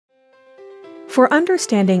For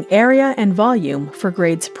understanding area and volume for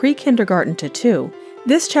grades pre-kindergarten to 2,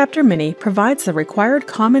 this chapter mini provides the required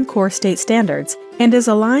Common Core state standards and is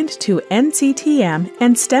aligned to NCTM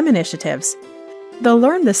and STEM initiatives. The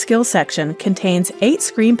Learn the Skill section contains 8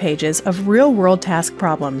 screen pages of real-world task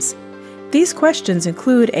problems. These questions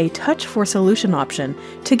include a Touch for Solution option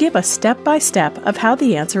to give a step-by-step of how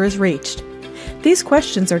the answer is reached. These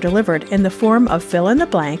questions are delivered in the form of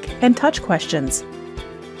fill-in-the-blank and touch questions.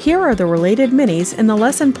 Here are the related minis in the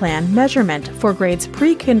lesson plan measurement for grades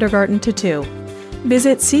pre-kindergarten to 2.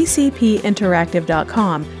 Visit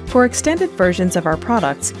ccpinteractive.com for extended versions of our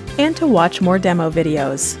products and to watch more demo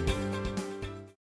videos.